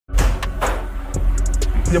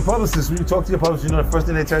Your publicist, when you talk to your publicist, you know the first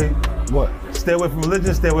thing they tell you? What? Stay away from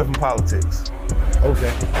religion, stay away from politics.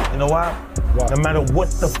 Okay. You know why? Why? No matter what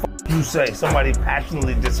the fuck you say, somebody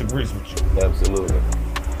passionately disagrees with you. Absolutely.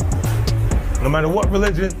 No matter what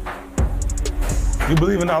religion, you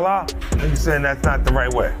believe in Allah, and you're saying that's not the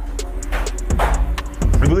right way.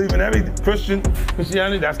 You believe in every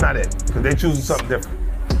Christianity, that's not it, because they're choosing something different.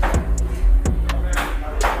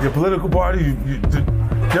 Your political party, you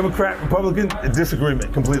Democrat, Republican, a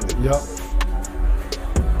disagreement completely. Yep.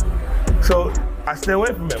 So I stay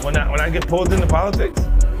away from it. When I get pulled into politics,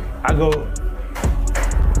 I go,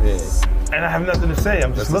 and I have nothing to say.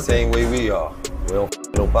 I'm just That's looking. the same way we are. We don't f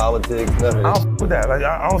no politics, none of I that. don't f with that. Like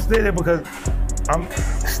I don't stay there because I'm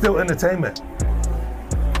still entertainment.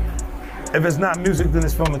 If it's not music, then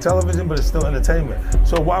it's film and television, but it's still entertainment.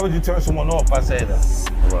 So why would you turn someone off by saying that?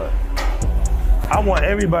 Right. I want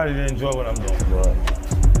everybody to enjoy what I'm doing. Right.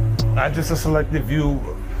 Not just a selective few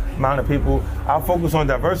amount of people. I'll focus on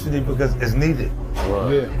diversity because it's needed.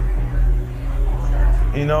 Right. Yeah.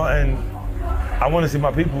 You know, and I want to see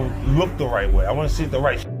my people look the right way. I want to see the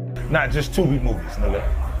right not just Tubi movies, nigga.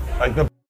 Like the